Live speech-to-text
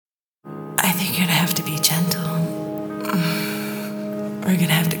think you're gonna have to be gentle. We're gonna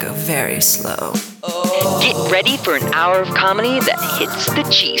have to go very slow. Get ready for an hour of comedy that hits the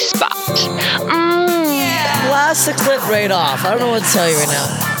G-spot. Blast the clip right off. I don't know what to tell you right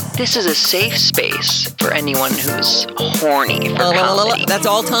now. This is a safe space for anyone who's horny for comedy. That's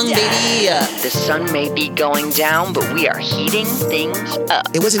all tongue, baby. The sun may be going down, but we are heating things up.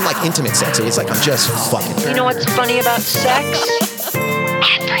 It wasn't like intimate sex. It was like, I'm just fucking. You know what's funny about sex?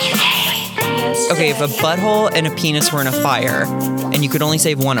 Everything. Okay, if a butthole and a penis were in a fire, and you could only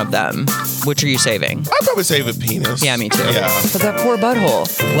save one of them, which are you saving? I'd probably save a penis. Yeah, me too. Yeah. But that poor butthole.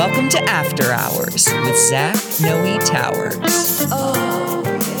 Welcome to After Hours with Zach Noe Towers.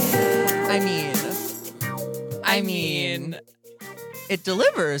 I mean, it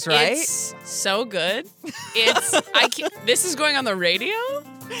delivers, right? It's so good. This is going on the radio?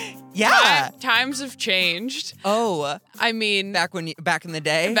 Yeah. Times have changed. Oh, I mean, back in the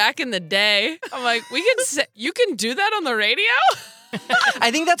day. Back in the day, I'm like, you can do that on the radio?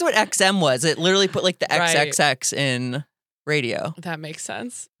 I think that's what XM was. It literally put like the Right. XXX in radio. That makes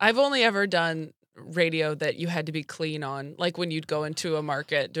sense. I've only ever done radio that you had to be clean on, like when you'd go into a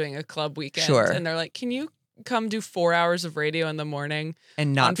market doing a club weekend. Sure. And they're like, can you come do 4 hours of radio in the morning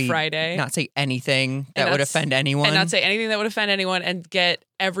And on Friday? not say anything that would offend anyone. And not say anything that would offend anyone, and get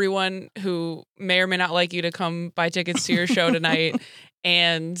everyone who may or may not like you to come buy tickets to your show tonight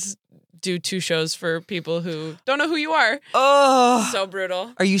and do 2 shows for people who don't know who you are. Oh. So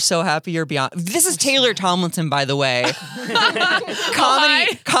brutal. Are you so happy you're beyond? This is Taylor Tomlinson, by the way. Hi.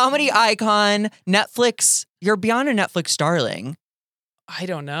 comedy icon, Netflix. You're beyond a Netflix darling. I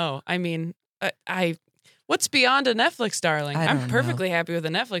don't know. I mean, what's beyond a Netflix darling? I'm perfectly happy with a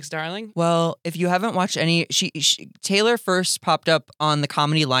Netflix darling. Well, if you haven't watched any, Taylor first popped up on the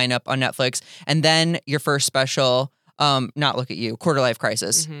comedy lineup on Netflix, and then your first special, not Look at You, Quarter Life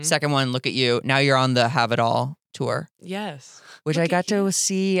Crisis. Mm-hmm. Second one, Look at You. Now you're on the Have It All tour. Yes. Which I got to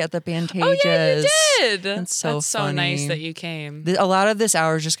see at the Pantages. Oh, yeah, you did. That's so so nice that you came. A lot of this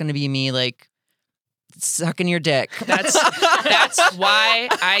hour is just going to be me, like, sucking your dick. That's why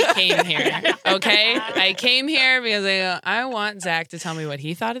I came here. Okay, I came here because I want Zach to tell me what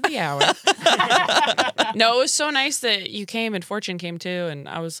he thought of the hour. No, it was so nice that you came, and Fortune came too, and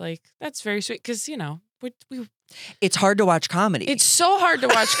I was like, that's very sweet, because we it's hard to watch comedy. It's so hard to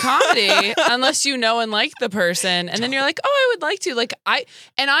watch comedy unless you know and like the person, and then you're like, oh, I would like to.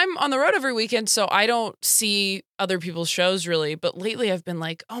 I'm on the road every weekend, so I don't see other people's shows really. But lately, I've been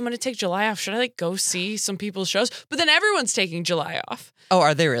like, oh, I'm gonna take July off. Should I go see some people's shows? But then everyone's taking July off. Oh,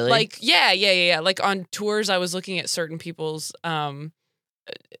 are they really? Yeah. Like on tours, I was looking at certain people's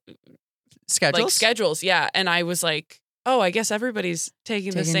schedules, yeah, and I was like, oh, I guess everybody's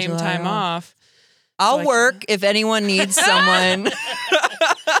taking the same July time off. I'll work if anyone needs someone. Well,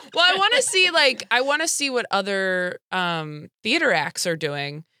 I want to see what other theater acts are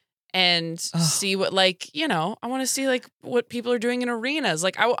doing, and see what I want to see what people are doing in arenas.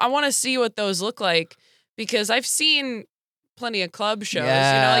 I want to see what those look like, because I've seen plenty of club shows.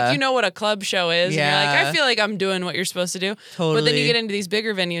 Yeah. You know what a club show is. Yeah. And you're like, I feel like I'm doing what you're supposed to do. Totally. But then you get into these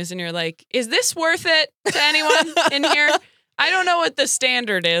bigger venues and you're like, is this worth it to anyone in here? I don't know what the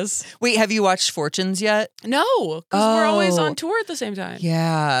standard is. Wait, have you watched Fortunes yet? No, because we're always on tour at the same time.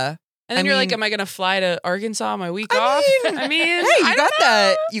 Yeah. And then you're like, am I going to fly to Arkansas on my week off? I mean,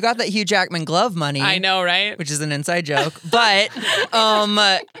 hey, you got that Hugh Jackman glove money. I know, right? Which is an inside joke. But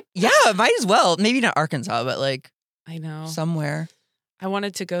yeah, might as well. Maybe not Arkansas, but I know. Somewhere. I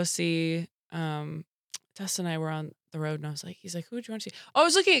wanted to go see Dustin and I were on the road, and he's like, who would you want to see? Oh, I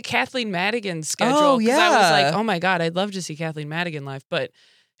was looking at Kathleen Madigan's schedule. Oh, yeah. I was like, oh my God, I'd love to see Kathleen Madigan live, but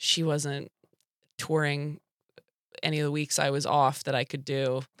she wasn't touring any of the weeks I was off that I could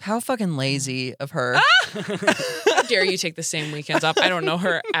do. How fucking lazy of her. How dare you take the same weekends off? I don't know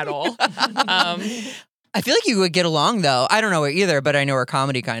her at all. I feel like you would get along, though. I don't know her either, but I know her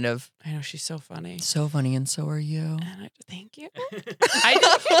comedy kind of. I know, she's so funny. So funny, and so are you. Thank you.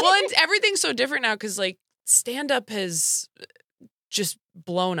 And everything's so different now, because stand-up has just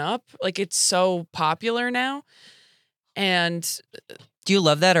blown up. It's so popular now. And do you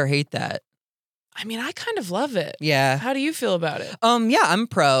love that or hate that? I mean, I kind of love it. Yeah. How do you feel about it? Yeah, I'm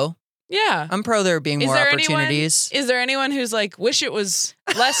pro. Yeah. I'm pro there being more opportunities. Is there anyone who's wish it was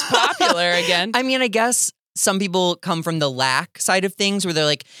less popular again? I mean, I guess some people come from the lack side of things where they're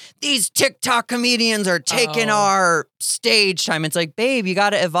like, these TikTok comedians are taking our stage time. It's like, babe, you got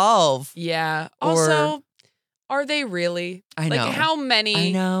to evolve. Yeah. Also, are they really? I know. How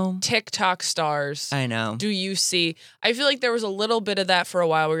many TikTok stars do you see? I feel like there was a little bit of that for a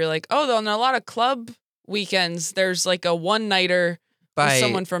while where you're like, oh, on a lot of club weekends, there's a one-nighter with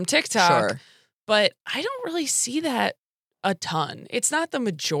someone from TikTok. Sure. But I don't really see that a ton. It's not the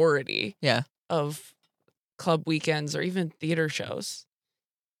majority of club weekends or even theater shows.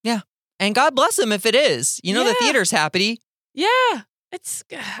 Yeah. And God bless them if it is. You know, the theater's happy. Yeah.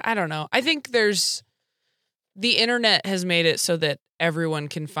 I don't know. I think the internet has made it so that everyone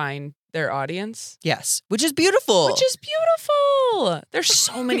can find their audience. Yes. Which is beautiful. There's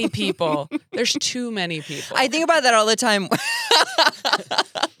so many people. There's too many people. I think about that all the time.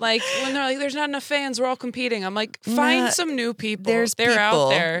 Like when they're like, there's not enough fans, we're all competing. I'm like, find some new people. They're people out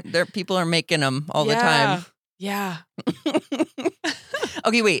there. People are making them all the time. Yeah.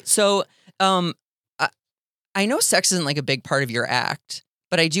 Okay, wait. So, I know sex isn't like a big part of your act,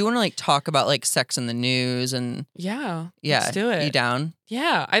 but I do want to like talk about like sex in the news and let's do it. You down?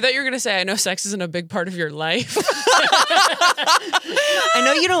 Yeah. I thought you were gonna say I know sex isn't a big part of your life. I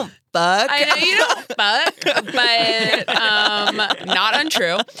know you don't fuck. I know you don't fuck, but not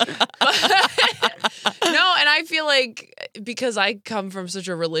untrue. No, and I feel like because I come from such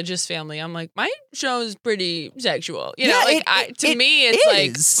a religious family, I'm like, my show is pretty sexual. You know, like to me, it's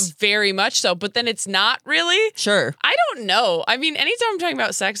like very much so, but then it's not really. Sure. I don't know. I mean, anytime I'm talking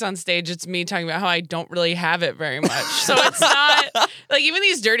about sex on stage, it's me talking about how I don't really have it very much. So it's not like even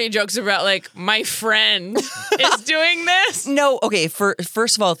these dirty jokes about like my friend is doing this. No, okay.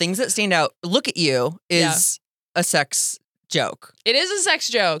 First of all, things that stand out. Look at you is a sex joke. It is a sex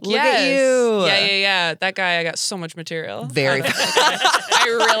joke. Look at you. Yeah. That guy, I got so much material. Very. I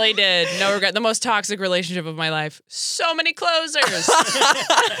really did. No regret. The most toxic relationship of my life. So many closers.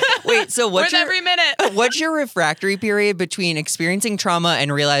 Wait, so worth every minute. What's your refractory period between experiencing trauma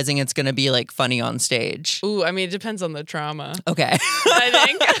and realizing it's going to be like funny on stage? Ooh, I mean, it depends on the trauma. Okay. I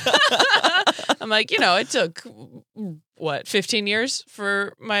think. I'm like, it took 15 years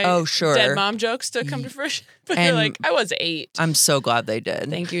for my dead mom jokes to come to fruition. But you're like, I was 8. I'm so glad they did.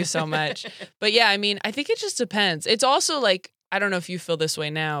 Thank you so much. But yeah, I mean, I think it just depends. It's also like, I don't know if you feel this way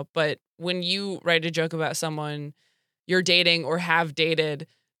now, but when you write a joke about someone you're dating or have dated,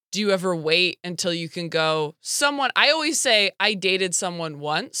 do you ever wait until you can go, I always say I dated someone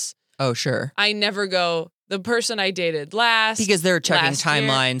once. Oh, sure. I never go, the person I dated last. Because they're checking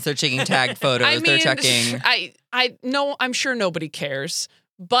timelines, they're checking tagged photos, they're checking. I know, I'm sure nobody cares,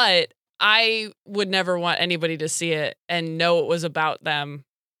 but I would never want anybody to see it and know it was about them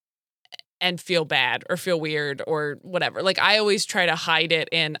and feel bad or feel weird or whatever. Like I always try to hide it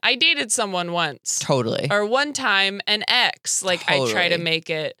in, I dated someone once. Totally. Or one time an ex. Like I try to make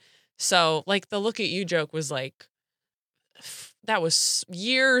it. So like the look at you joke was like, that was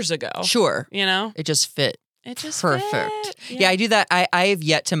years ago. Sure. It just fit. It just perfect. Fit. Yeah, I do that. I have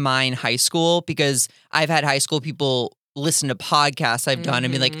yet to mine high school because I've had high school people listen to podcasts I've done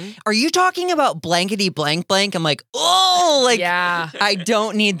and be like, are you talking about blankety blank blank? I'm like, oh, like, yeah. I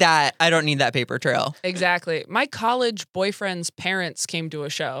don't need that. I don't need that paper trail. Exactly. My college boyfriend's parents came to a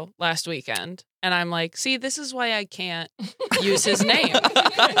show last weekend. And I'm like, see, this is why I can't use his name.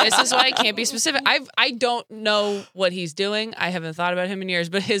 This is why I can't be specific. I don't know what he's doing. I haven't thought about him in years.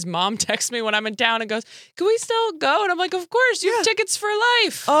 But his mom texts me when I'm in town and goes, can we still go? And I'm like, of course. You have tickets for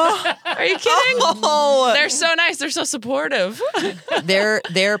life. Oh. Are you kidding? Oh. They're so nice. They're so supportive.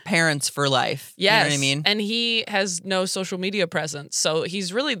 They're parents for life. Yes. You know what I mean? And he has no social media presence. So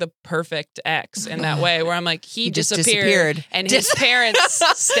he's really the perfect ex in that way where I'm like, he just disappeared. And his parents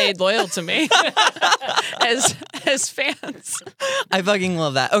stayed loyal to me. as fans. I fucking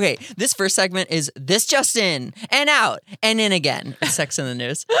love that. Okay, this first segment is this just in and out and in again. Sex in the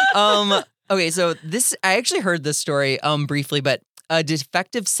news. Okay, so I actually heard this story briefly, but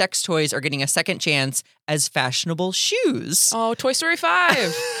defective sex toys are getting a second chance as fashionable shoes. Oh, Toy Story 5.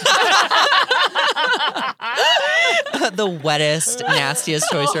 The wettest, nastiest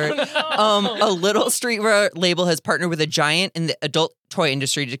toy store. A little streetwear label has partnered with a giant in the adult toy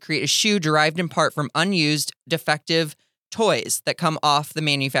industry to create a shoe derived in part from unused, defective toys that come off the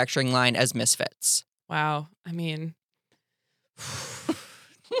manufacturing line as misfits. Wow. I mean,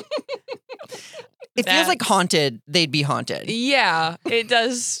 it feels like haunted. They'd be haunted. Yeah, it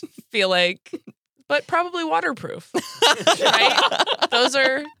does feel like, but probably waterproof, right? Those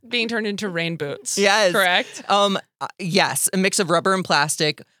are being turned into rain boots. Yes. Correct? Yes. A mix of rubber and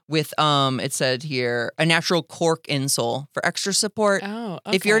plastic with, it said here, a natural cork insole for extra support. Oh,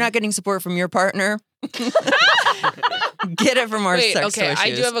 okay. If you're not getting support from your partner, get it from our sex toy shoes.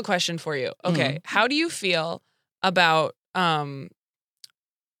 I do have a question for you. Okay. How do you feel about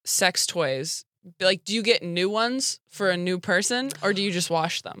sex toys? Like, do you get new ones for a new person or do you just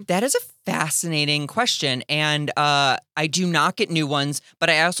wash them? That is a fascinating question. And I do not get new ones, but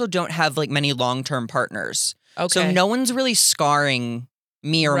I also don't have like many long-term partners. Okay. So no one's really scarring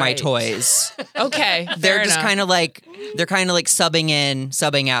me or my Right. toys. Okay. They're fair just enough. kind of like subbing in,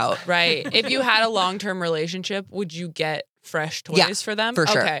 subbing out. Right. If you had a long-term relationship, would you get fresh toys Yeah, for them? for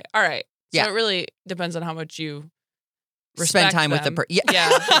sure. Okay. All right. So Yeah. it really depends on how much you Spend respect time with the them. person. Yeah.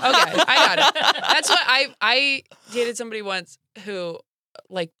 Okay. I got it. That's what I dated somebody once who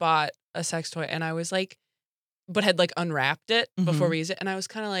like bought a sex toy and I was like, but had like unwrapped it before we used it. And I was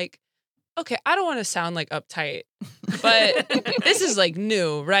kind of like, okay, I don't want to sound like uptight, but this is like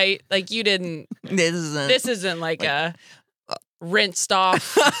new, right? Like you didn't, this isn't like a rinsed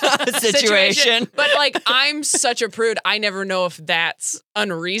off situation. But like, I'm such a prude. I never know if that's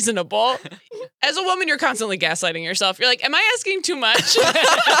unreasonable. As a woman, you're constantly gaslighting yourself. You're like, am I asking too much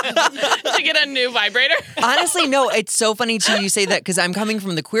to get a new vibrator? Honestly, no, it's so funny too you say that because I'm coming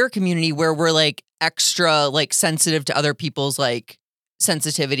from the queer community where we're like extra like sensitive to other people's like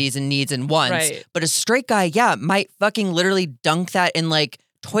sensitivities and needs and wants. Right. But a straight guy, might fucking literally dunk that in like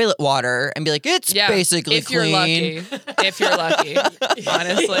toilet water and be like, it's basically if clean. you're lucky. If you're lucky,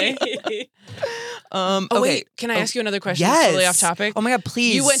 honestly. Okay. Wait, can I ask you another question? Yes. Totally off topic. Oh my God,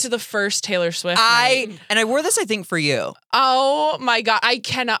 please. You went to the first Taylor Swift night. and I wore this, I think, for you. Oh my God. I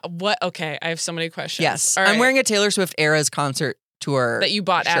cannot. What? Okay. I have so many questions. Yes. All I'm right. wearing a Taylor Swift Eras concert tour that you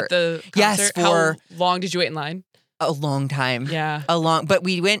bought shirt. at the Yes, concert. for- How long did you wait in line? a long time. Yeah. But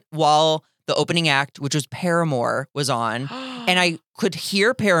we went while the opening act, which was Paramore, was on. And I could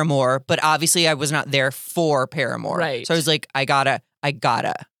hear Paramore, but obviously I was not there for Paramore. Right. So I was like, I gotta.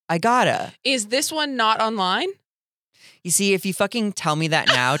 Is this one not online? You see, if you fucking tell me that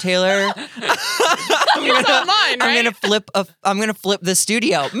now, Taylor, It's online, right? I'm gonna flip the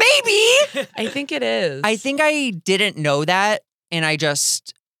studio. Maybe. I think it is. I think I didn't know that, and I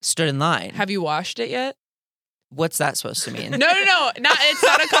just stood in line. Have you washed it yet? What's that supposed to mean? No. It's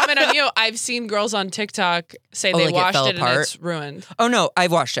not a comment on you. I've seen girls on TikTok say they like it washed fell it and apart? it's ruined. Oh no,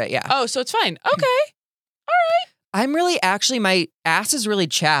 I've washed it. Yeah. Oh, so it's fine. Okay. I'm really actually my ass is really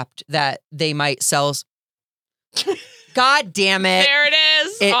chapped that they might sell. God damn it! There it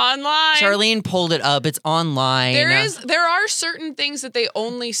is. Online. Charlene pulled it up. It's online. There are certain things that they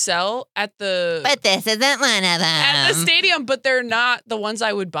only sell at the but this isn't one of them. at the stadium, but they're not the ones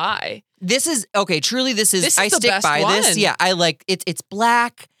I would buy. This is okay. Truly, this is. This is I the stick best by this. one. Yeah, I like it. It's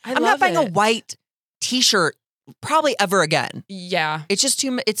black. I I'm love not buying a it. white T-shirt probably ever again. Yeah, It's just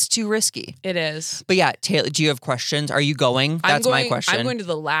too. It's too risky. it is. But yeah, Taylor, do you have questions? Are you going? That's my question. I'm going to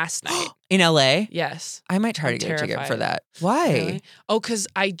the last night. In LA. Yes. I might try I'm to get a ticket for terrified. that. Why? Really? Oh, because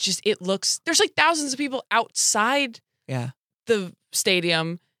there's like thousands of people outside Yeah. the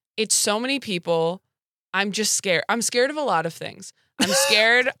stadium. It's so many people. I'm just scared. I'm scared of a lot of things. I'm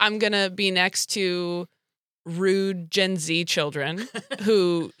scared I'm going to be next to rude Gen Z children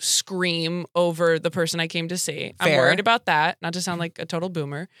who scream over the person I came to see. I'm Fair. worried about that. Not to sound like a total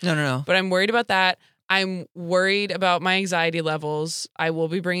boomer, No. but I'm worried about that. I'm worried about my anxiety levels. I will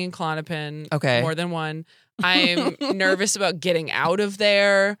be bringing Klonopin, Okay. more than one. I'm nervous about getting out of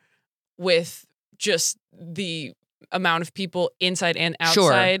there with just the amount of people inside and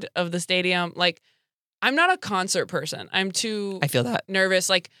Sure. outside of the stadium. Like, I'm not a concert person. I'm too I feel that. nervous.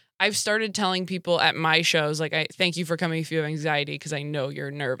 Like, I've started telling people at my shows, like, I thank you for coming if you have anxiety because I know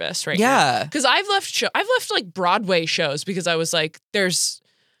you're nervous right now. Yeah. Because I've left like Broadway shows because I was like, there's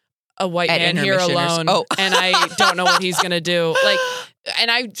a white At man here intermission or alone, oh. and I don't know what he's gonna do. Like,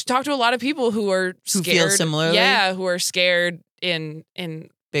 and I've talked to a lot of people who are Who scared. feel similarly? Yeah, who are scared in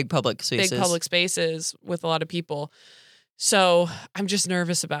Big public spaces. big public spaces with a lot of people. So I'm just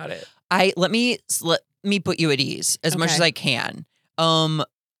nervous about it. Let me put you at ease as much Okay. as I can.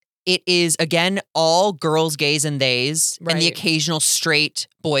 It is again all girls, gays, and theys, and the Right. occasional straight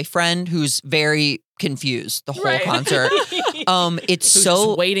boyfriend who's very confused the whole Right. concert. It's Who's so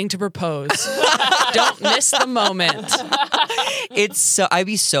just waiting to propose. Don't miss the moment. I'd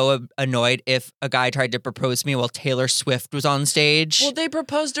be so annoyed if a guy tried to propose to me while Taylor Swift was on stage. Well, they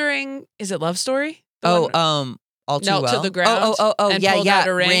proposed during, is it Love Story? The one- All Too Knelt to Well. the ground and yeah, pulled yeah. out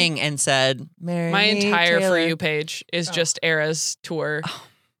a ring. and said, "Marry My me, entire For Taylor." You page is just Era's tour.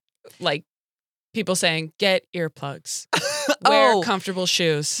 Like, people saying, get earplugs. Wear Oh. comfortable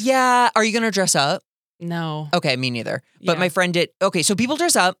shoes. Yeah, are you gonna dress up? No. Okay, me neither. But Yeah. my friend did. Okay, so people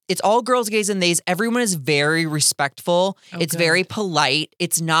dress up. It's all girls, gays, and theys. Everyone is very respectful. Oh, it's good. very polite.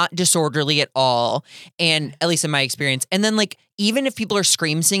 It's not disorderly at all. And at least in my experience. And then like even if people are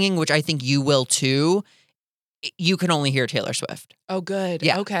scream singing, which I think you will too, you can only hear Taylor Swift Oh, good.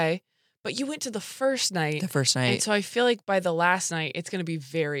 Yeah. Okay. But you went to the first night. the first And night. so I feel like by the last night, it's going to be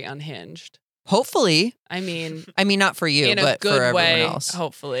very unhinged. Hopefully. I mean, I mean, not for you, in a but for good everyone way, else.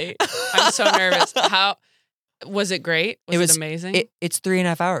 hopefully. I'm so nervous. Was it great? Was it amazing? It's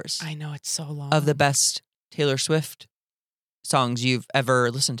 3.5 hours I know, it's so long. of the best Taylor Swift songs you've ever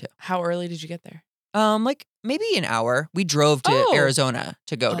listened to. How early did you get there? Like maybe an hour. We drove to Arizona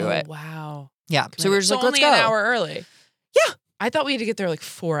to go to it. Wow. Yeah. So we were just like, let's only go. an hour early. Yeah. I thought we had to get there like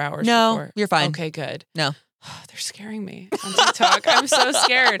 4 hours No, before. you're fine. Okay, good. No. They're scaring me on TikTok. I'm so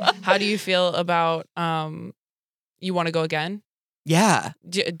scared. How do you feel about you want to go again? Yeah.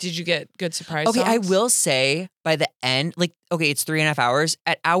 Did you get good surprise Okay, I songs? will say by the end, like, okay, it's 3.5 hours.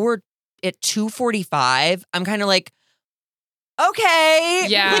 At 2:45, I'm kind of like, okay.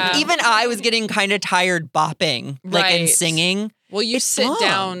 Yeah. Like even I was getting kind of tired bopping, like and Right. singing. Well, you It's sit long.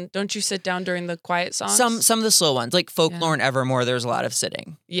 down. Don't you sit down during the quiet songs? Some of the slow ones, like Folklore and Evermore, there's a lot of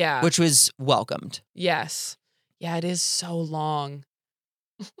sitting, Yeah. which was welcomed. Yes. Yeah, it is so long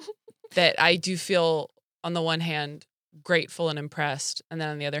that I do feel, on the one hand, grateful and impressed. And then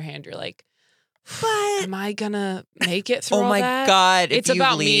on the other hand, you're like, But am I going to make it through oh all my that? God, if It's you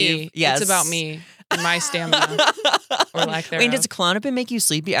about leave, me. yes. It's about me and my stamina or lack thereof. Wait, does Klonopin make you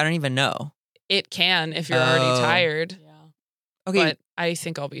sleepy? I don't even know. It can if you're already Oh. tired. Okay, But I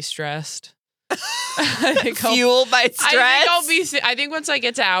think I'll be stressed. I think I'll- fueled by stress. I think once I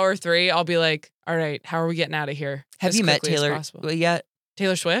get to hour 3, I'll be like, all right, how are we getting out of here? Have as you met quickly as Taylor possible? yet?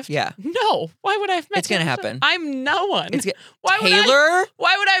 Taylor Swift? Yeah. No. Why would I have met It's gonna Taylor Swift? happen. I'm no one. It's Why would Taylor?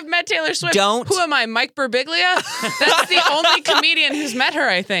 Why would I have met Taylor Swift? Don't. Who am I, Mike Birbiglia? That's the only comedian who's met her,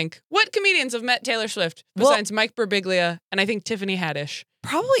 I think. What comedians have met Taylor Swift besides Mike Birbiglia and I think Tiffany Haddish?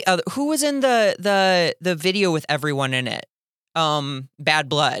 Probably other. Who was in the video with everyone in it? Bad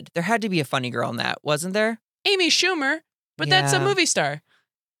Blood. There had to be a funny girl in that, wasn't there? Amy Schumer, but that's a Yeah. movie star.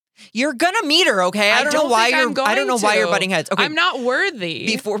 You're gonna meet her, okay? I don't know why think you're. I'm going I don't know why you're to. butting heads. Okay, I'm not worthy.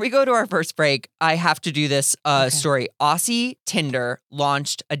 Before we go to our first break, I have to do this story. Aussie Tinder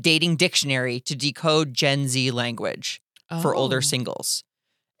launched a dating dictionary to decode Gen Z language for older Oh. singles.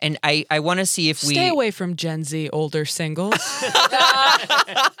 And I want to see if we Stay away from Gen Z older singles.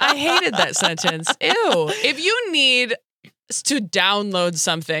 I hated that sentence. Ew. If you need to download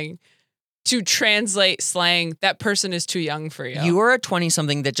something to translate slang, that person is too young for you. You are a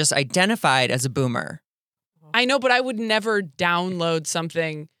 20-something that just identified as a boomer. I know, but I would never download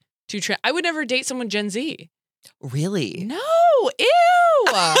something to I would never date someone Gen Z. Really? No. Ew.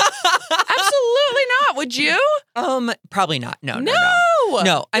 Absolutely not. Would you? Probably not. No.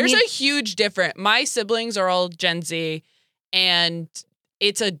 No. I There's mean- a huge difference. My siblings are all Gen Z, and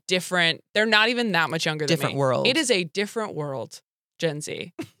it's a different, they're not even that much younger than me. Different world. It is a different world, Gen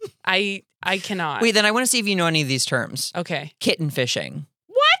Z. I cannot. Wait, then I want to see if you know any of these terms. Okay. Kitten fishing.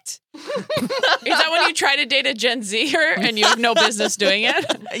 What? Is that when you try to date a Gen Zer and you have no business doing it?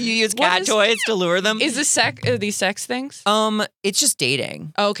 You use What cat is- toys to lure them. Is this are these sex things? It's just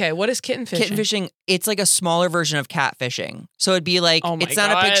dating. Okay, what is kitten fishing? Kitten fishing, it's like a smaller version of cat fishing. So it'd be like, Oh my it's not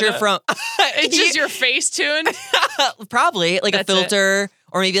a God. picture from... It's just your face tuned. Probably, like That's a filter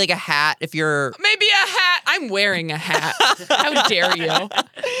or maybe like a hat if you're... Maybe a hat. I'm wearing a hat. How dare you?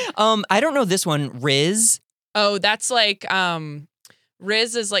 I don't know this one. Riz. Oh, that's like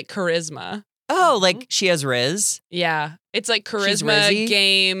Riz is like charisma. Oh, like she has Riz. Yeah. It's like She's charisma Rizzy?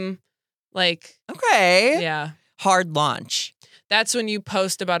 game. Like, Okay. yeah. Hard launch. That's when you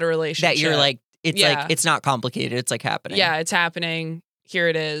post about a relationship. That you're like, it's Yeah. like, it's not complicated. It's like happening. Yeah, it's happening. Here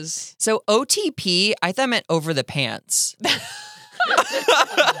it is. So OTP, I thought meant over the pants.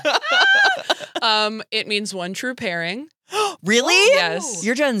 It means one true pairing. Really? Yes.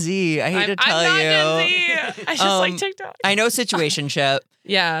 You're Gen Z. I hate to tell I'm not you. Gen Z. I just like TikTok. I know situationship.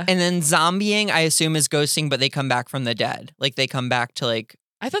 Yeah. And then zombieing, I assume, is ghosting, but they come back from the dead. Like they come back to like,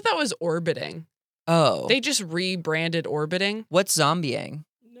 I thought that was orbiting. oh. They just rebranded orbiting. What's zombieing?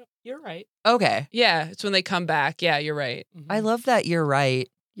 No, you're right. Okay. Yeah, it's when they come back. Yeah, you're right. I love that you're right.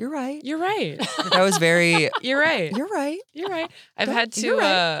 You're right. You're right. That was very, You're right. you're right. You're right. I've Go- had you're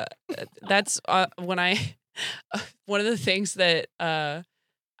to. That's when I. One of the things that I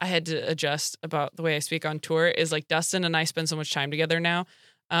had to adjust about the way I speak on tour is like Dustin and I spend so much time together now.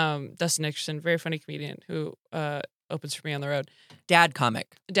 Dustin Nickerson, very funny comedian who opens for me on the road. Dad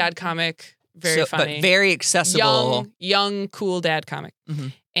comic. Dad comic, very funny, But very accessible. young, cool dad comic.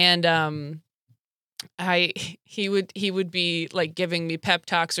 Mhm. And he would be like giving me pep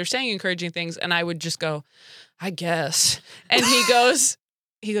talks or saying encouraging things, and I would just go, I guess. And he goes,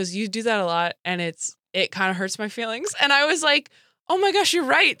 you do that a lot, and it kind of hurts my feelings. And I was like, oh my gosh, you're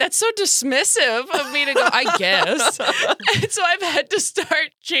right. That's so dismissive of me to go, I guess. And so I've had to start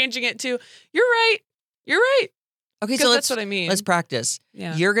changing it to, you're right. You're right. Okay, Because so that's what I mean. let's practice.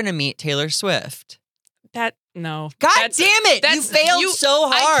 Yeah. You're gonna meet Taylor Swift. No. God That's- damn it! You that's- failed so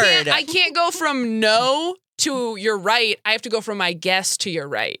hard. I can't go from no to your right, I have to go from my guess to your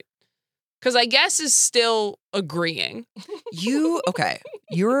right. Because I guess is still agreeing.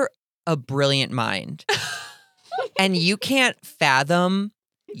 You're a brilliant mind. And you can't fathom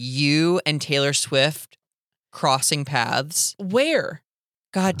you and Taylor Swift crossing paths. Where?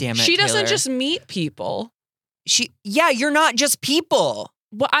 God damn it, She doesn't Taylor. just meet people. You're not just people.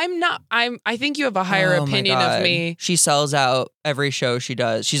 Well, I'm not. I think you have a higher Oh my opinion God. of me. She sells out every show she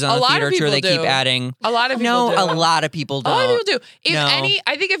does. She's A on a lot of theater tour. people They keep do. adding. A lot of people No, do. a lot of people A don't. lot of people do. No.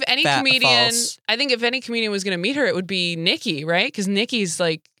 I think if any False. comedian was going to meet her, it would be Nikki, right? Because Nikki's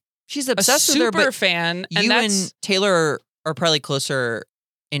like She's a obsessed with her, super but fan, and you that's and Taylor are probably closer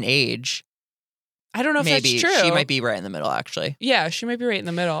in age. I don't know if Maybe that's true. she might be right in the middle, actually. Yeah, she might be right in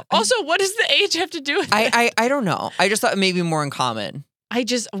the middle. Also, what does the age have to do with it? I don't know. I just thought maybe more in common.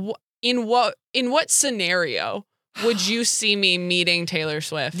 In what scenario would you see me meeting Taylor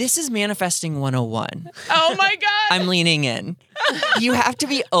Swift? This is manifesting 101. Oh my God. I'm leaning in. You have to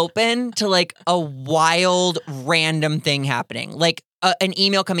be open to like a wild, random thing happening. Like an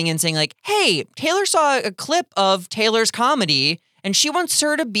email coming in saying like, hey, Taylor saw a clip of Taylor's comedy and she wants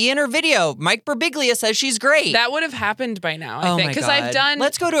her to be in her video. Mike Birbiglia says she's great. That would have happened by now, I think. my Because God. I've done.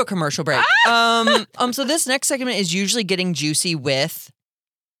 Let's go to a commercial break. So this next segment is usually getting juicy with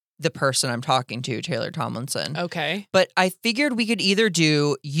the person I'm talking to, Taylor Tomlinson. Okay. But I figured we could either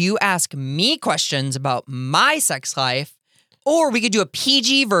do you ask me questions about my sex life, or we could do a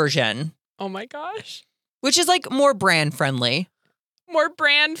PG version, Oh my gosh. which is like more brand friendly. More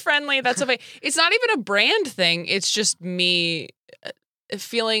brand friendly. That's so funny. It's not even a brand thing. It's just me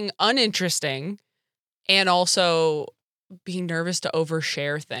feeling uninteresting and also being nervous to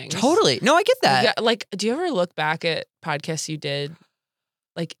overshare things. Totally. No, I get that. Yeah, like, do you ever look back at podcasts you did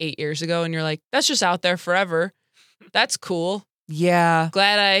like 8 years ago and you're like, that's just out there forever. That's cool. Yeah.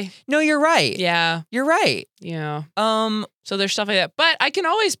 Glad No, you're right. yeah. You're right. So there's stuff like that. But I can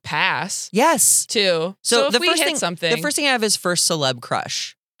always pass Yes. too. So if the we first hit thing, something. the first thing I have is first celeb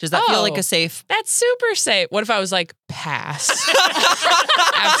crush. Does that feel like Oh. a safe? That's super safe. What if I was like, pass?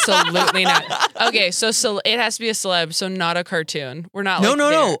 Absolutely not. Okay, so it has to be a celeb, so not a cartoon. We're not No, like no,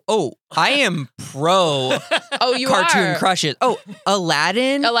 there. no. Oh, I am pro Oh, you cartoon are. crushes. Oh,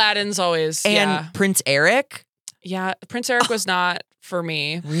 Aladdin Aladdin's always, and yeah. Prince Eric. Yeah, Prince Eric was not for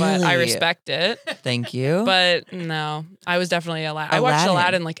me, but I Really? respect it. Thank you. But no, I was definitely Aladdin. I watched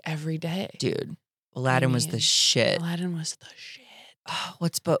Aladdin like every day. Dude, Aladdin was the shit. Aladdin was the shit. Oh,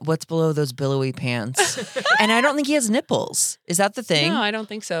 what's below those billowy pants? And I don't think he has nipples. Is that the thing? No, I don't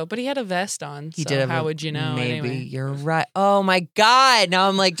think so. But he had a vest on. He so did have how a- would you know? Maybe Anyway. you're right. Oh my God! Now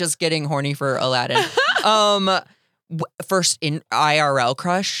I'm like just getting horny for Aladdin. First in IRL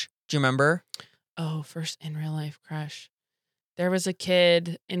crush. Do you remember? Oh, first in real life crush. There was a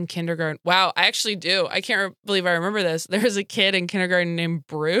kid in kindergarten. Wow, I actually do. I can't believe I remember this. There was a kid in kindergarten named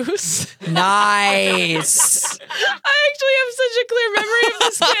Bruce. Nice. I actually have such a clear memory of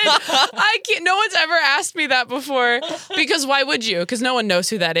this kid. I can't. No one's ever asked me that before. Because why would you? Because no one knows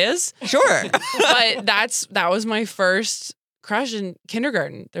who that is. Sure. But that was my first crush in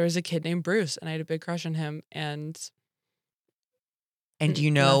kindergarten. There was a kid named Bruce, and I had a big crush on him. And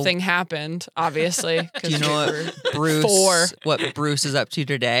you know, nothing happened, obviously. do you know what Bruce? 4. What Bruce is up to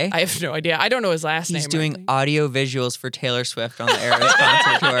today? I have no idea. I don't know his last name. He's or doing anything. audio visuals for Taylor Swift on the Eras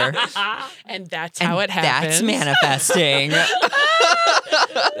concert tour. And that's how it happens. That's manifesting.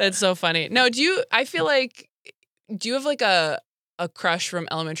 That's so funny. No, do you have like a crush from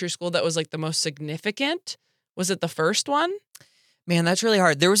elementary school that was like the most significant? Was it the first one? Man, that's really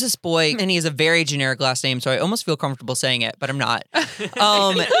hard. There was this boy, and he has a very generic last name, so I almost feel comfortable saying it, but I'm not.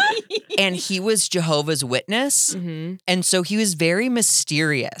 And he was Jehovah's Witness, Mm-hmm. and so he was very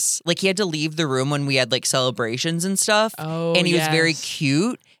mysterious. Like, he had to leave the room when we had, like, celebrations and stuff, Oh, and he was very yes.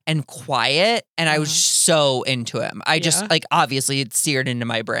 cute and quiet, and I was so into him. I just, Yeah. like, obviously, it seared into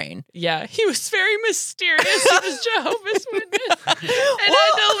my brain. Yeah, he was very mysterious. He was Jehovah's Witness and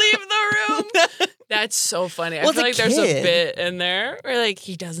had to leave the room. That's so funny. I Well, feel the like there's a kid. bit in there where like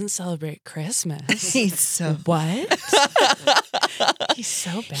he doesn't celebrate Christmas. He's so... What? He's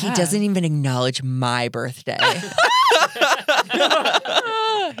so bad. He doesn't even acknowledge my birthday.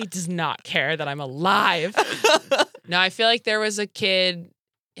 He does not care that I'm alive. No, I feel like there was a kid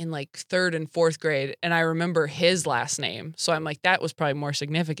in like 3rd and 4th grade, and I remember his last name. So I'm like, that was probably more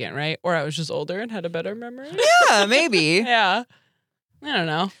significant, right? Or I was just older and had a better memory. Yeah, maybe. Yeah. I don't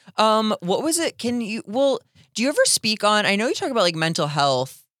know. What was it? Do you ever speak on, I know you talk about like mental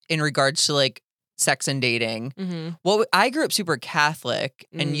health in regards to like sex and dating. Mm-hmm. What I grew up super Catholic,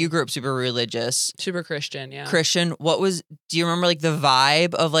 and Mm. you grew up super religious. Super Christian, yeah. Christian, do you remember like the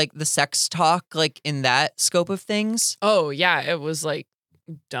vibe of like the sex talk, like in that scope of things? Oh, yeah. It was like,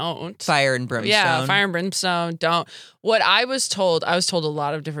 don't. Fire and brimstone. Yeah, fire and brimstone, don't. What I was told a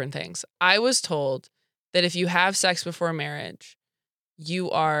lot of different things. I was told that if you have sex before marriage,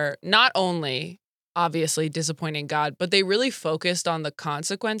 you are not only obviously disappointing God, but they really focused on the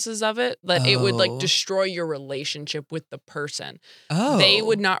consequences of it, that it would like Oh. destroy your relationship with the person. Oh. They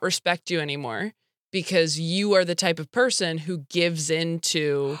would not respect you anymore because you are the type of person who gives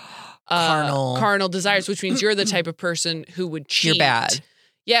into carnal desires, which means you're the type of person who would cheat. You're bad.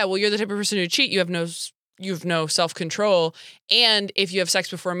 Yeah, well, you're the type of person who cheat. You have no self-control. And if you have sex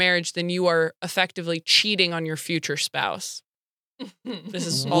before marriage, then you are effectively cheating on your future spouse. This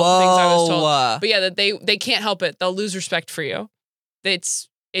is all the things I was told. But yeah, that they can't help it. They'll lose respect for you. It's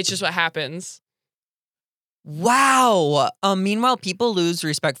just what happens. Wow. Meanwhile, people lose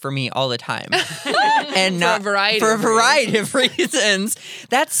respect for me all the time. And For a variety of of reasons.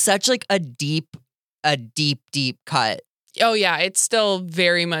 That's such like a deep cut. Oh yeah, it's still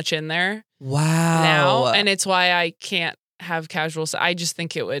very much in there Wow. now, and it's why I can't have casual sex. I just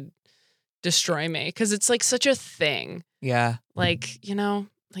think it would destroy me because it's like such a thing. Yeah. Like,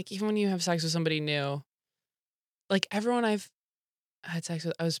 like even when you have sex with somebody new, like everyone I've had sex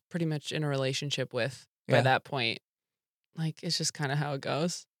with, I was pretty much in a relationship with by Yeah. that point. Like, it's just kind of how it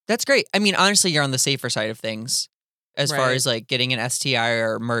goes. That's great. I mean, honestly, you're on the safer side of things as far Right. as like getting an STI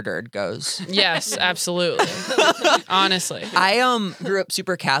or murdered goes. Yes, absolutely. Honestly. I grew up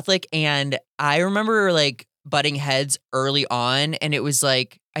super Catholic, and I remember like butting heads early on, and it was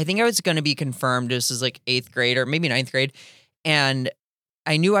like I think I was going to be confirmed. This was like 8th grade or maybe 9th grade, and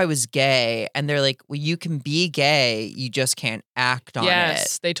I knew I was gay, and they're like, "Well, you can be gay, you just can't act on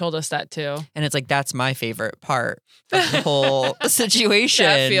Yes, it." they told us that too. And it's like that's my favorite part of the whole situation.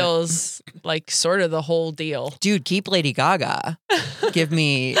 That feels like sort of the whole deal. Dude, keep Lady Gaga. Give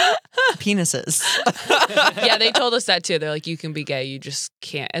me penises. Yeah, they told us that too. They're like, you can be gay, you just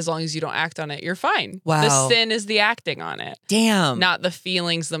can't. As long as you don't act on it, you're fine. Wow. The sin is the acting on it, Damn. not the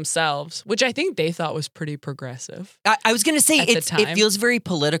feelings themselves, which I think they thought was pretty progressive. I was going to say, At the it time. feels very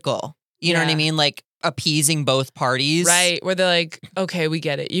political. You know what I Yeah. mean? Like appeasing both parties. Right, where they're like, okay, we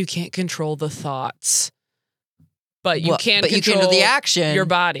get it. You can't control the thoughts, but you Well, can but you control can do the action. your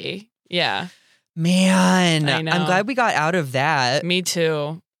body. Yeah, Man, I know. I'm glad we got out of that. me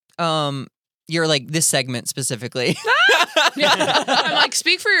too. You're like this segment specifically. I'm like,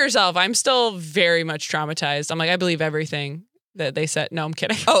 speak for yourself. I'm still very much traumatized. I'm like, I believe everything that they said. No, I'm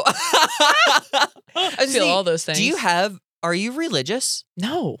kidding. Oh, I feel all those things. Are you religious?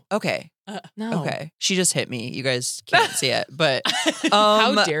 No. Okay. No. Okay. She just hit me. You guys can't see it, but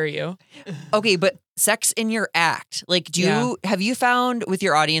How dare you? okay, but sex in your act. Like, have you found with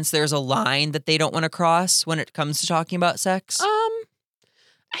your audience there's a line that they don't want to cross when it comes to talking about sex?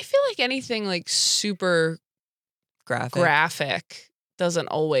 I feel like anything like super graphic doesn't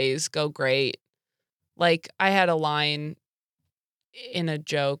always go great. Like, I had a line in a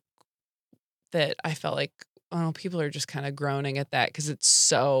joke that I felt like, oh, people are just kind of groaning at that because it's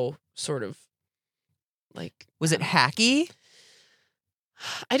so sort of like. Was it hacky?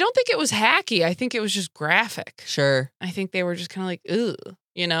 I don't think it was hacky. I think it was just graphic. Sure. I think they were just kind of like, ugh,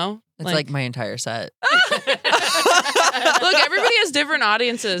 you know? It's like my entire set. Look, everybody has different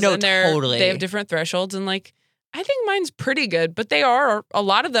audiences No, and totally. they have different thresholds. And like, I think mine's pretty good, but a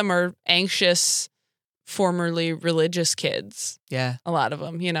lot of them are anxious, formerly religious kids. Yeah. A lot of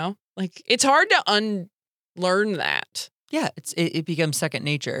them, you know? Like, it's hard to unlearn that. Yeah. It becomes second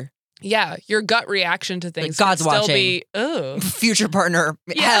nature. Yeah. Your gut reaction to things Like, God's can still watching. be, ugh. Future partner.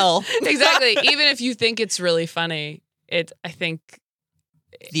 Yeah. Hell. Exactly. Even if you think it's really funny, I think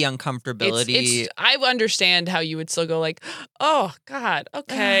The uncomfortability. I understand how you would still go like, oh God,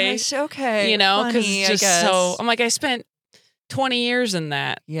 okay, Okay. you know, because Funny, it's I just guess. so. I'm like, I spent 20 years in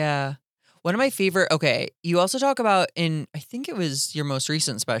that. Yeah. One of my favorite. Okay. You also talk about I think it was your most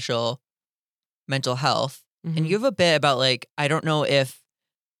recent special, mental health. Mm-hmm. And you have a bit about like, I don't know if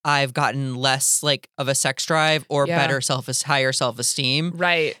I've gotten less like of a sex drive or Yeah. higher self-esteem.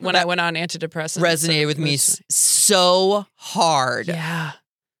 Right. When I went on antidepressants. Resonated with me so hard. Yeah.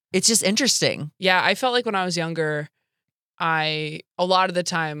 It's just interesting. Yeah. I felt like when I was younger, a lot of the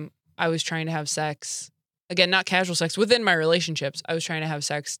time I was trying to have sex, again, not casual sex, within my relationships, I was trying to have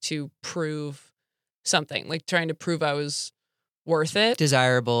sex to prove something, like trying to prove I was worth it.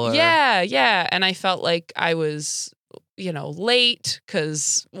 Desirable. Or, Yeah. And I felt like I was, late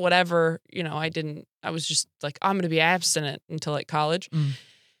because whatever, I was just like, I'm going to be abstinent until like college. Mm.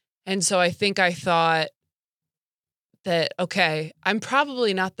 And so I think I thought that, okay, I'm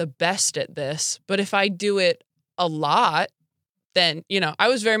probably not the best at this, but if I do it a lot, then, I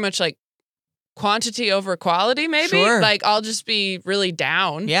was very much like quantity over quality, maybe. Sure. Like, I'll just be really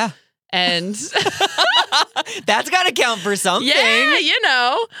down. Yeah. And That's got to count for something.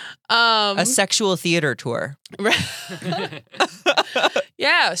 yeah, A sexual theater tour.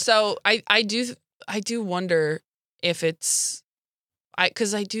 Yeah. So I do wonder if it's,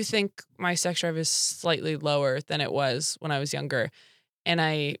 because I do think my sex drive is slightly lower than it was when I was younger. And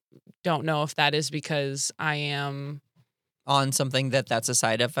I don't know if that is because I am On something that's a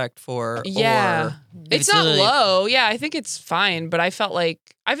side effect for. Yeah. Or It's not really- low. Yeah, I think it's fine. But I feel like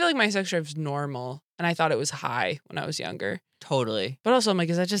my sex drive is normal. And I thought it was high when I was younger. Totally. But also I'm like,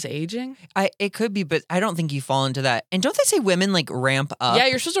 is that just aging? It could be, but I don't think you fall into that. And don't they say women like ramp up? Yeah,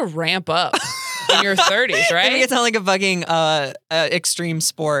 you're supposed to ramp up in your 30s, They right? make it sound like a fucking extreme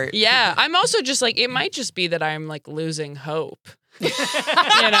sport. Yeah. I'm also just like, it might just be that I'm like losing hope.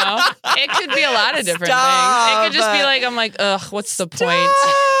 It could be a lot of different things. It could just be like, I'm like, ugh, what's the point?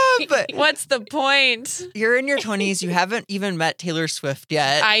 What's the point? You're in your 20s. You haven't even met Taylor Swift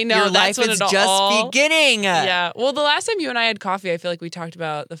yet. I know, Your that's life what is it just all- beginning. Yeah. Well, the last time you and I had coffee, I feel like we talked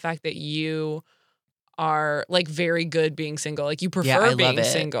about the fact that you are like very good being single. Like you Yeah, I prefer love being it.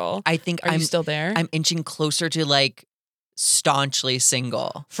 single. I think Are you still there? I'm inching closer to like staunchly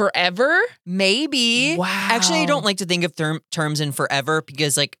single. Forever? Maybe. Wow. Actually, I don't like to think of terms in forever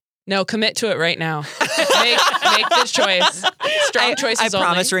because like No, commit to it right now. make this choice. Strong choices I only.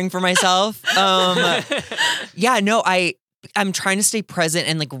 promise ring for myself. Yeah, no, I'm trying to stay present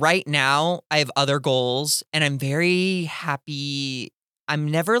and like right now I have other goals and I'm very happy. I'm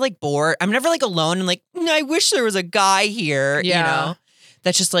never like bored. I'm never like alone and like, I wish there was a guy here, Yeah.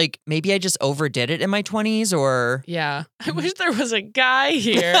 That's just like, maybe I just overdid it in my 20s or. Yeah. I wish there was a guy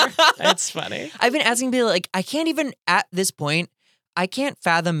here. That's funny. I've been asking people like, I can't even at this point, I can't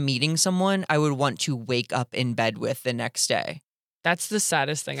fathom meeting someone I would want to wake up in bed with the next day. That's the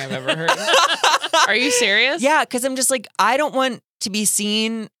saddest thing I've ever heard. Are you serious? Yeah, because I'm just like, I don't want to be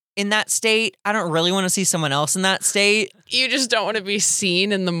seen in that state. I don't really want to see someone else in that state. You just don't want to be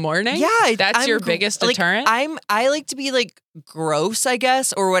seen in the morning? Yeah. That's your biggest like, deterrent? I like to be like gross, I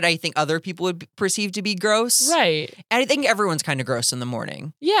guess, or what I think other people would perceive to be gross. Right. And I think everyone's kind of gross in the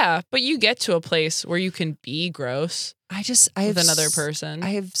morning. Yeah, but you get to a place where you can be gross I with have another person.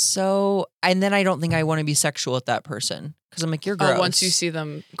 and then I don't think I want to be sexual with that person because I'm like, you're gross. Oh, once you see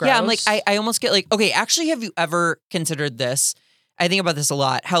them gross? Yeah, I'm like, I almost get like, okay, actually, have you ever considered this? I think about this a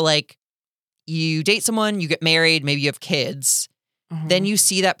lot. How like you date someone, you get married, maybe you have kids. Mhm. Then you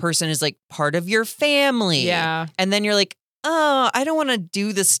see that person as like part of your family. Yeah. And then you're like, oh, I don't want to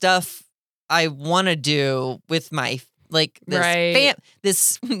do the stuff I want to do with my like this Right.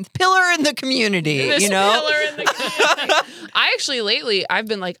 this pillar in the community, This you know? pillar in the community. I actually lately I've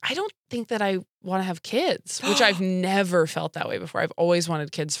been like, I don't think that I want to have kids, which I've never felt that way before. I've always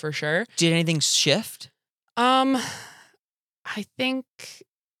wanted kids for sure. Did anything shift? I think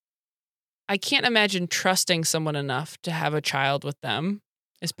I can't imagine trusting someone enough to have a child with them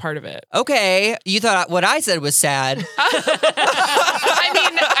is part of it. Okay, you thought what I said was sad.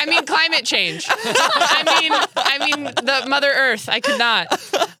 I mean climate change. I mean the Mother Earth. I could not.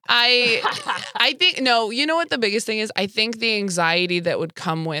 I think no, you know what the biggest thing is? I think the anxiety that would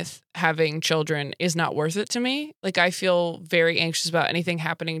come with having children is not worth it to me. Like I feel very anxious about anything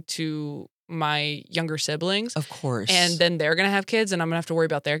happening to my younger siblings. Of course. And then they're going to have kids and I'm going to have to worry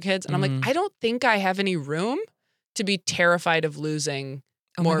about their kids. And I'm like, I don't think I have any room to be terrified of losing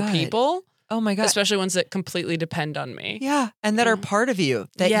Oh my more God. people, Oh my God. especially ones that completely depend on me. Yeah. And that are part of you,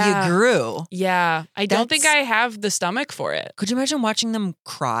 that Yeah. you grew. Yeah. I don't think I That's- have the stomach for it. Could you imagine watching them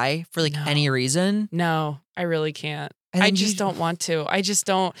cry for like No. any reason? No, I really can't. And I then just you- don't want to. I just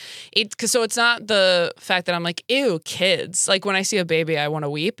don't. So it's not the fact that I'm like, ew, kids. Like when I see a baby, I want to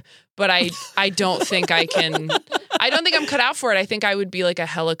weep. But I don't think I can. I don't think I'm cut out for it. I think I would be like a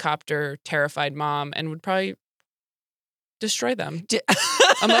helicopter terrified mom and would probably destroy them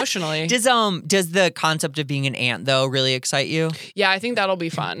emotionally. Does the concept of being an aunt though really excite you? Yeah, I think that'll be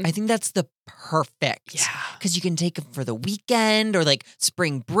fun. I think that's the perfect. Yeah. Because you can take them for the weekend or like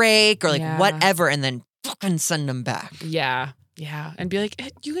spring break or like Yeah. whatever and then fucking send them back. Yeah. Yeah. And be like,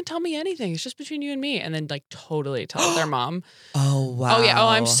 you can tell me anything. It's just between you and me. And then like totally tell their mom. Oh, wow. Oh, yeah. Oh,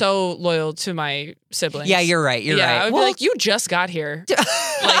 I'm so loyal to my siblings. Yeah, you're right. You're yeah, right. I would Well, be like, you just got here.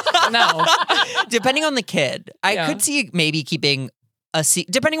 Like, no. depending on the kid, I Yeah. could see maybe keeping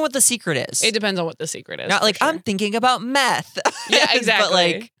depending on what the secret is. It depends on what the secret is. Not for like sure. I'm thinking about meth. Yeah, But exactly.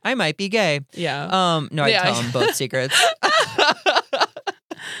 like I might be gay. Yeah. No, I Yeah. tell them both secrets.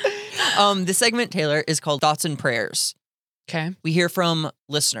 This segment, Taylor, is called Thoughts and Prayers. Okay. We hear from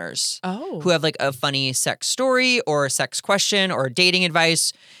listeners Oh. who have like a funny sex story or a sex question or dating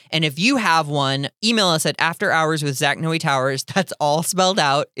advice. And if you have one, email us at afterhourswithzachnoetowers. That's all spelled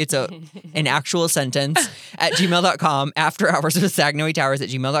out. It's an actual sentence at gmail.com,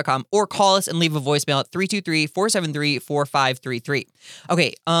 afterhourswithzachnoetowers@gmail.com, or call us and leave a voicemail at 323-473-4533.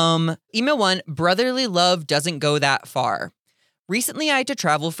 Okay, email one, brotherly love doesn't go that far. Recently, I had to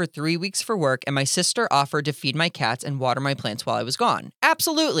travel for 3 weeks for work, and my sister offered to feed my cats and water my plants while I was gone.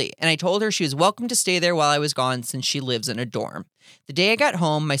 Absolutely. And I told her she was welcome to stay there while I was gone since she lives in a dorm. The day I got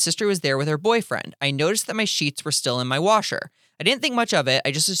home, my sister was there with her boyfriend. I noticed that my sheets were still in my washer. I didn't think much of it.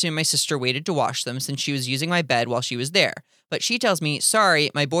 I just assumed my sister waited to wash them since she was using my bed while she was there. But she tells me,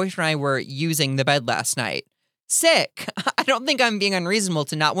 sorry, my boyfriend and I were using the bed last night. Sick. I don't think I'm being unreasonable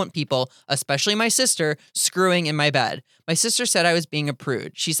to not want people, especially my sister, screwing in my bed. My sister said I was being a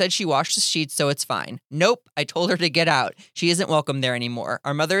prude. She said she washed the sheets, so it's fine. Nope. I told her to get out. She isn't welcome there anymore.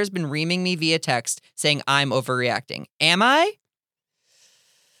 Our mother has been reaming me via text saying I'm overreacting. Am I?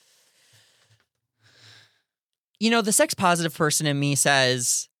 You know, the sex positive person in me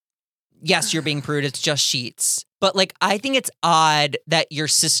says, yes, you're being prude. It's just sheets. But like, I think it's odd that your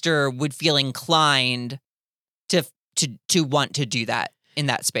sister would feel inclined to want to do that in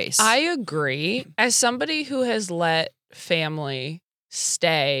that space. I agree. As somebody who has let family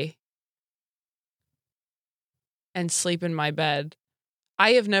stay and sleep in my bed,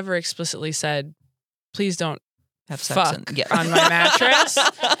 I have never explicitly said, please don't have sex fuck on my mattress.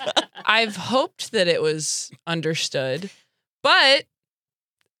 I've hoped that it was understood, but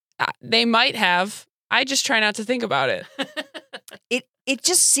they might have. I just try not to think about it. It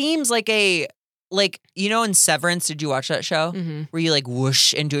just seems like you know, in Severance, did you watch that show? Mm-hmm. Where you like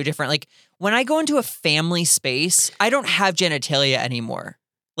whoosh into a different, like when I go into a family space, I don't have genitalia anymore.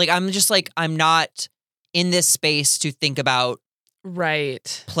 Like I'm just like, I'm not in this space to think about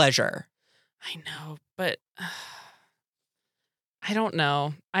right pleasure. I know, but I don't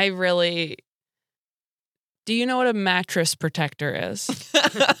know. Do you know what a mattress protector is?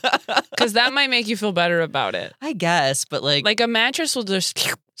 Because that might make you feel better about it. I guess, but like a mattress will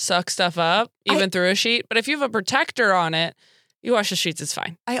just suck stuff up even through a sheet. But if you have a protector on it, you wash the sheets, it's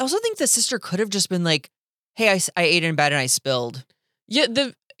fine. I also think the sister could have just been like, hey, I ate in bed and I spilled. Yeah,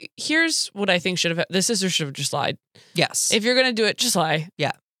 here's what I think should have. The sister should have just lied. Yes. If you're going to do it, just lie.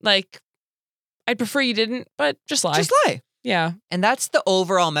 Yeah. Like, I'd prefer you didn't, but just lie. Just lie. Yeah. And that's the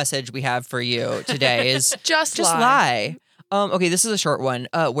overall message we have for you today is just lie. Okay, this is a short one.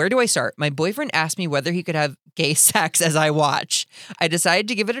 Where do I start? My boyfriend asked me whether he could have gay sex as I watch. I decided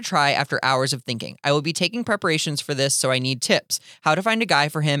to give it a try after hours of thinking. I will be taking preparations for this, so I need tips. How to find a guy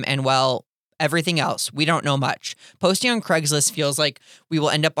for him and, well, everything else. We don't know much. Posting on Craigslist feels like we will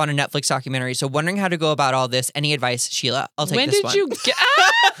end up on a Netflix documentary, so wondering how to go about all this. Any advice, Sheila? I'll take this one. When did you get...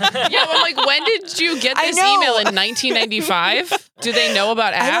 Yeah, I'm like, when did you get this email in 1995? Do they know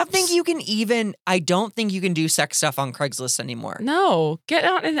about apps? I don't think you can do sex stuff on Craigslist anymore. No, get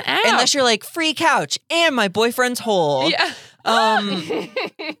out an app. Unless you're like, free couch and my boyfriend's hole. Yeah.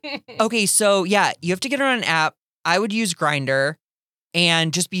 Okay, so yeah, you have to get on an app. I would use Grindr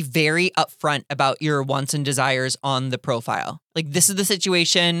and just be very upfront about your wants and desires on the profile. Like, this is the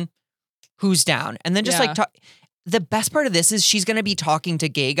situation, who's down? And then just like talk. The best part of this is she's going to be talking to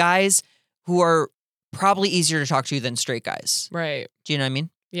gay guys who are probably easier to talk to than straight guys. Right. Do you know what I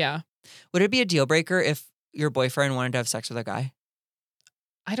mean? Yeah. Would it be a deal breaker if your boyfriend wanted to have sex with a guy?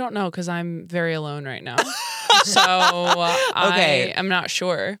 I don't know, because I'm very alone right now. So I am not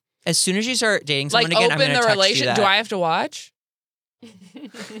sure. As soon as you start dating someone like, again, I'm open going to the text you relation. that. Do I have to watch? I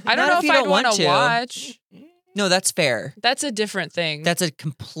don't Not know if if you I'd don't want want to to. watch. No, that's fair. That's a different thing. That's a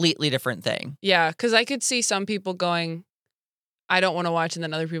completely different thing. Yeah, because I could see some people going, I don't want to watch, and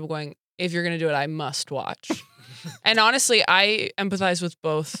then other people going, if you're going to do it, I must watch. And honestly, I empathize with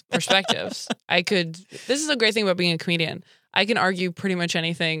both perspectives. This is a great thing about being a comedian. I can argue pretty much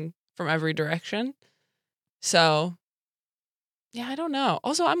anything from every direction. So, yeah, I don't know.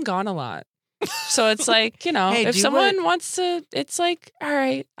 Also, I'm gone a lot. So it's like, you know, Hey, if do someone wants to, it's like, all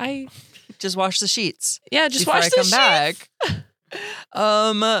right, just wash the sheets. Yeah, just before watch I the come back.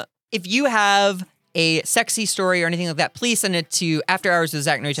 If you have a sexy story or anything like that, please send it to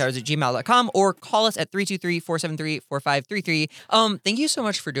afterhourswithzachnoetowers@gmail.com or call us at 323-473-4533. Thank you so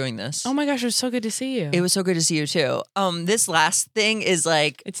much for doing this. Oh my gosh, it was so good to see you. It was so good to see you too. This last thing is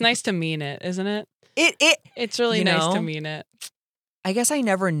like, it's nice to mean it, isn't it? It's really you nice know, to mean it. I guess I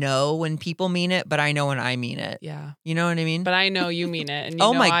never know when people mean it, but I know when I mean it. Yeah. You know what I mean? But I know you mean it. And you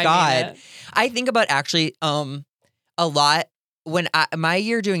oh know my I God. mean it. I think about actually a lot when my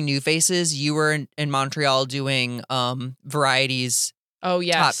year doing New Faces, you were in Montreal doing Variety's Oh,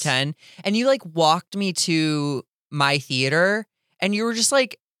 yes. top 10, and you like walked me to my theater, and you were just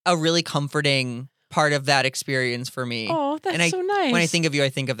like a really comforting part of that experience for me. Oh, that's and so nice. When I think of you, I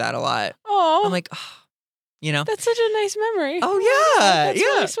think of that a lot. Oh, I'm like, oh, you know, that's such a nice memory. oh yeah, That's yeah.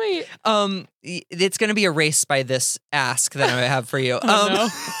 really sweet. It's going to be erased by this ask that I have for you. No.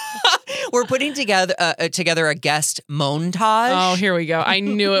 We're putting together a guest montage. Oh, here we go. I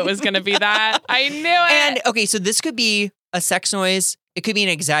knew it was going to be that. I knew it. And okay, so this could be a sex noise. It could be an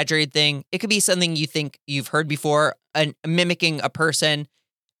exaggerated thing. It could be something you think you've heard before, mimicking a person.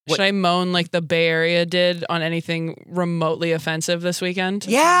 Should I moan like the Bay Area did on anything remotely offensive this weekend?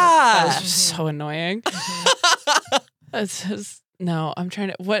 Yeah. That was just so annoying. No, I'm trying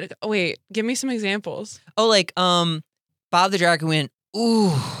to. What? Wait, give me some examples. Oh, like Bob the Drag Queen went,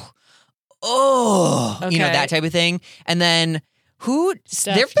 ooh, oh, you know, Okay. that type of thing. And then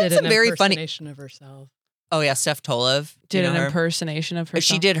there've been some very funny. of herself. Oh yeah, Steph Tolev Did you know an her? impersonation of herself.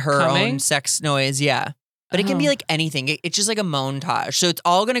 She did her Coming? own sex noise, yeah. But it can be Oh. like anything. It's just like a montage. So it's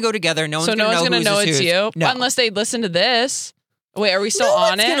all going to go together. No one's So going no to one's know gonna know it's who's. you, No. unless they listen to this. Wait, are we still no on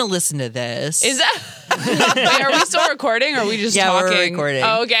one's it? going to listen to this. Is that? Wait, are we still recording? Or are we just Yeah, talking? we're recording.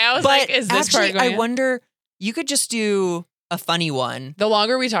 Oh, okay. I was But like, is this actually, part going I in? wonder, you could just do a funny one. The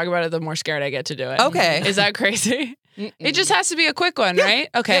longer we talk about it, the more scared I get to do it. Okay. Is that crazy? It just has to be a quick one, right?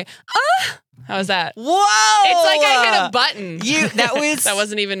 Okay. How was that? Whoa! It's like I hit a button. That was That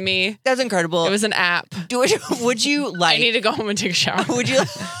wasn't even me. That's incredible. It was an app. Would you like? I need to go home and take a shower. Would you?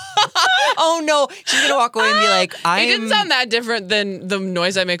 Oh no! She's gonna walk away and be like, "I." It didn't sound that different than the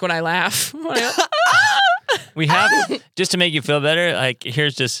noise I make when I laugh. We have, just to make you feel better, like,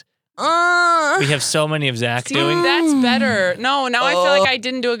 here's just, we have so many of Zach doing. That's better. No, now I feel like I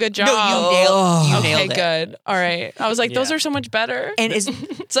didn't do a good job. No, you Okay, nailed it. good. All right. I was like, those Yeah. are so much better. And is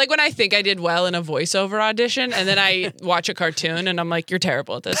It's like when I think I did well in a voiceover audition, and then I watch a cartoon, and I'm like, "You're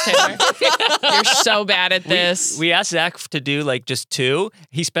terrible at this, Taylor. You're so bad at this." We asked Zach to do like just 2.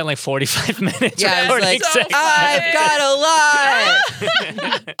 He spent like 45 minutes. Yeah, I was recording like, so sex. I've got a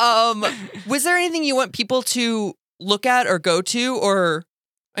lot. Was there anything you want people to look at or go to, or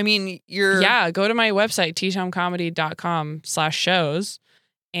I mean, you're Go to my website, ttomcomedy.com/shows,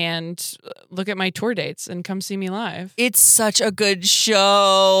 and look at my tour dates and come see me live. It's such a good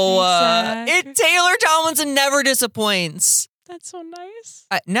show. Thanks, Zach. Taylor Tomlinson never disappoints. That's so nice.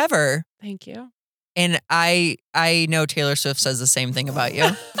 Never. Thank you. And I know Taylor Swift says the same thing about you.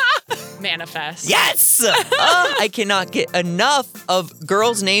 Manifest. Yes! I cannot get enough of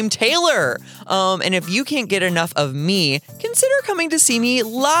girls named Taylor. And if you can't get enough of me, consider coming to see me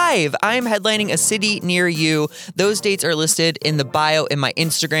live. I'm headlining a city near you. Those dates are listed in the bio in my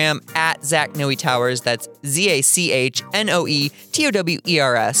Instagram at Zach Noe Towers. That's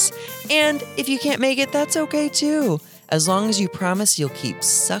ZachNoeTowers. And if you can't make it, that's okay too. As long as you promise you'll keep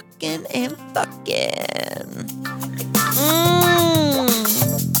sucking and fucking.